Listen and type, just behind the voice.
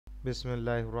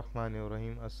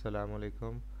Bismillahirrahmanirrahim. Assalamu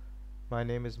alaikum. My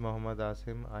name is Muhammad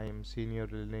Asim. I am Senior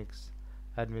Linux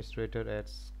Administrator at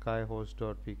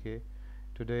skyhost.pk.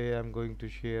 Today I am going to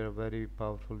share a very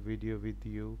powerful video with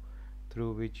you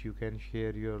through which you can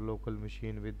share your local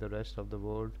machine with the rest of the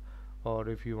world, or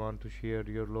if you want to share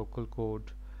your local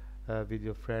code with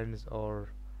your friends or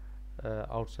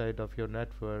outside of your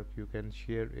network, you can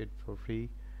share it for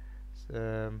free.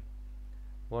 Um,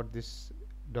 what this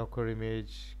Docker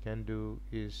image can do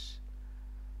is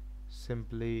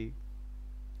simply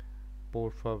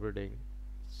port forwarding,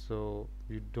 so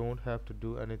you don't have to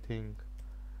do anything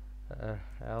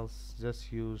else.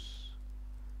 Just use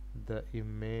the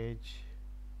image.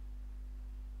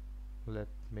 Let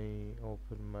me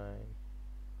open my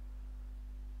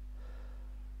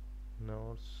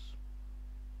notes.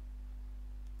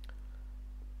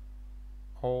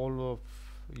 All of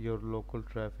your local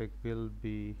traffic will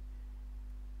be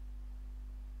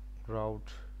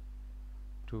routed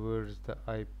towards the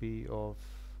IP of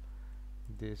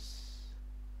this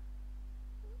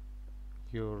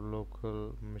your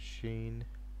local machine.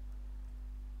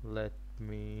 Let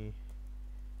me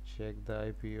check the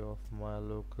IP of my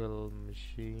local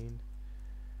machine.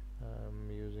 I'm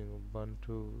using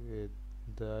Ubuntu.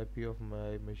 The IP of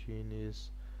my machine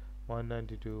is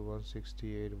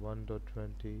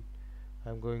 192.168.1.20.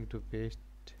 I'm going to paste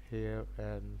here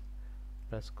and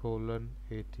press colon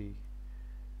 80.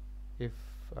 If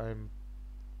I'm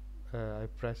I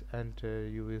press enter,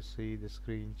 you will see the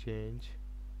screen change.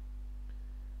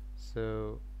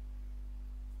 So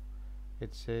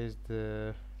it says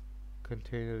the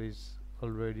container is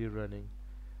already running.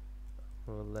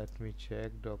 Well, let me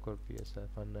check docker ps-a.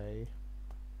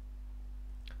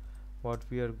 What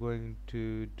we are going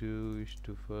to do is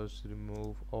to first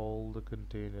remove all the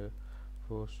container.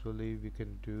 Forcefully we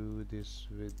can do this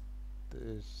with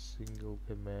a single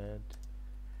command.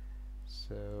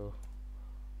 So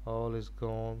all is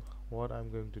gone. What I'm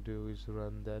going to do is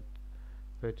run that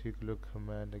particular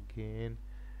command again.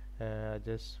 I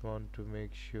just want to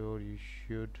make sure you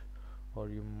should or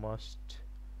you must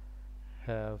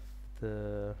have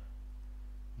the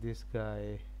this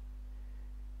guy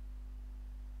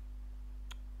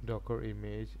docker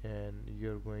image, and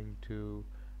you're going to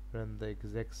run the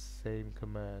exact same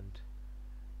command.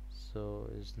 So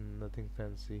it's nothing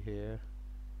fancy here.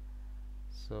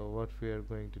 So what we are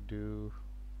going to do,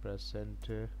 press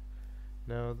enter.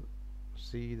 Now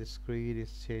see the screen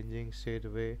is changing straight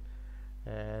away,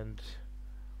 and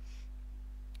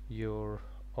your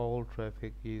all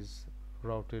traffic is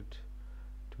routed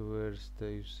towards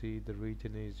the, you see the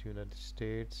region is United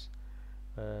States,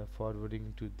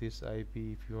 forwarding to this IP.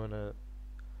 If you wanna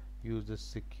use the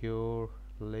secure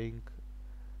link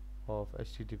of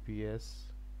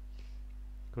HTTPS,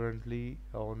 currently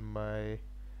on my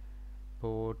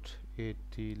port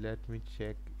 80. Let me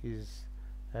check is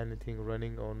anything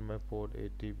running on my port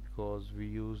 80, because we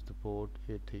use the port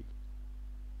 80.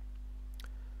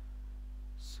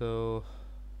 So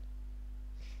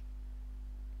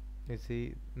you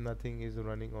see nothing is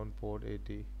running on port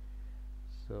 80.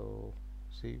 So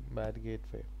see, bad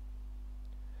gateway.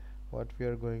 What we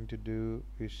are going to do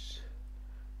is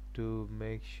to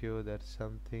make sure that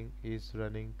something is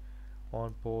running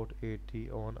on port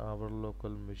 80 on our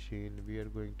local machine. We are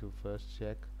going to first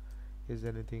check is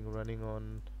anything running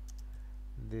on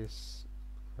this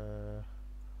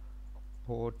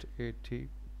port 80.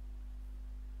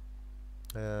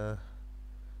 See,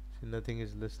 nothing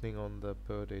is listening on the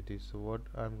port 80. So what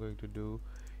I'm going to do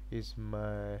is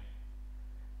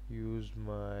use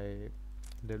my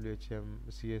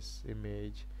WHM-CS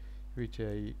image, which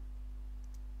I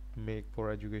make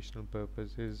for educational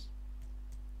purposes.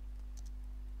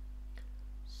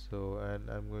 So, and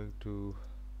I'm going to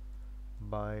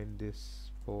bind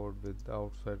this port with the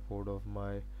outside port of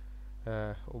my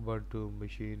Ubuntu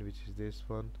machine, which is this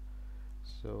one.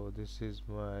 So this is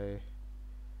my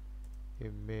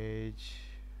image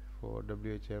for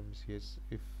WHM-CS.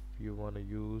 If you want to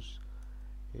use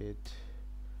it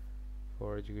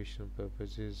for educational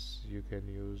purposes, you can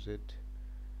use it.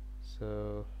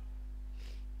 So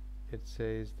it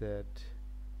says that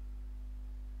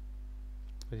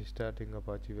restarting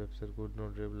Apache web server could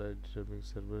not reliably determine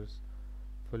servers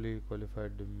fully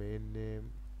qualified domain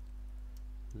name.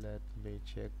 Let me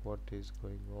check what is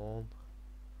going on.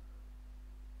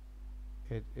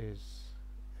 It is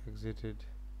exited.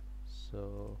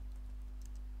 So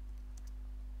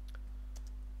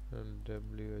and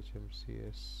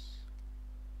WHMCS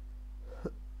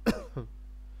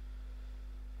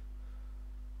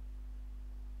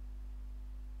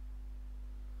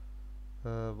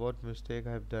what mistake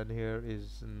I've done here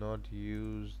is not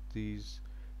use these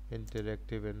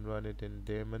interactive and run it in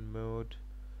daemon mode.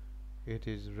 It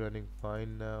is running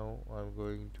fine now. I'm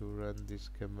going to run this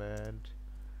command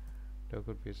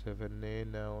docker p7a.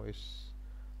 Now it's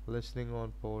listening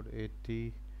on port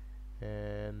 80,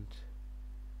 and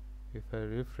if I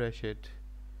refresh it,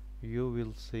 you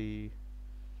will see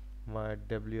my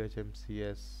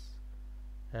WHMCS.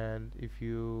 And if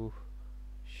you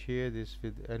share this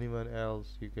with anyone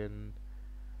else, you can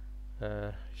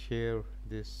share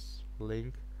this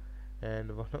link.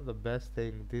 And one of the best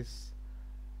thing, this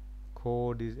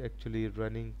code is actually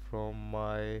running from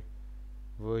my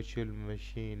virtual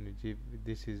machine.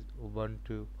 This is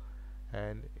Ubuntu,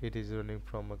 and it is running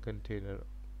from a container.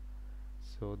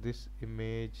 So this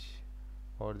image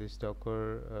or this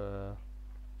docker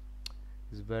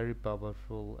is very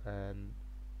powerful. And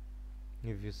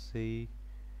if you see,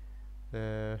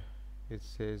 it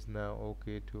says now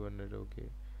OK 200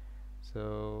 OK.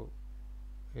 So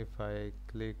if I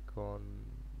click on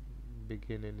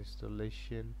begin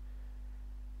installation,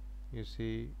 you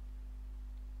see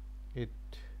it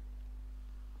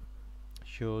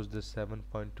shows the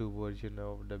 7.2 version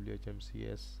of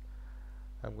WHMCS.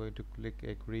 I'm going to click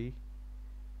agree,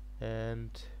 and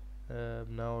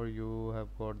now you have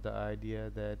got the idea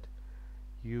that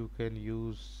you can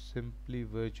use simply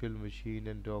virtual machine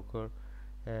and docker,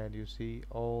 and you see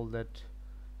all that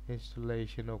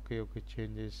installation OK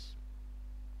changes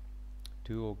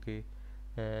to OK,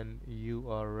 and you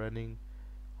are running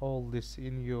all this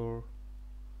in your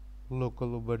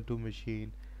local Ubuntu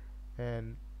machine.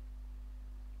 And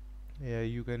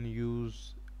you can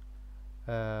use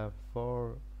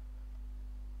for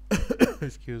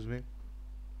excuse me,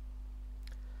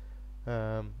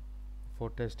 for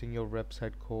testing your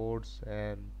website codes,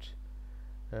 and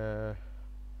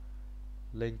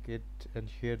link it and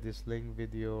share this link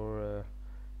with your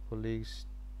colleagues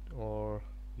or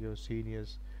your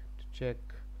seniors to check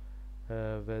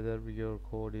whether your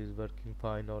code is working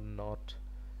fine or not.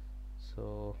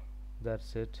 So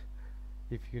that's it.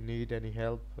 If you need any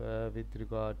help with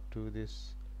regard to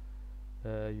this,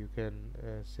 you can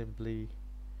simply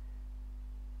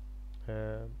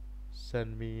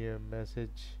send me a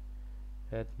message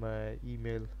at my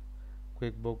email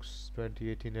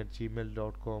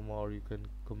quickbooks2018@gmail.com, or you can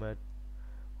comment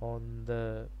on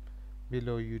the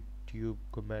below YouTube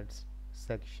comments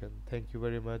section. Thank you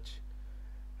very much.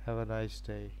 Have a nice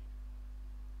day.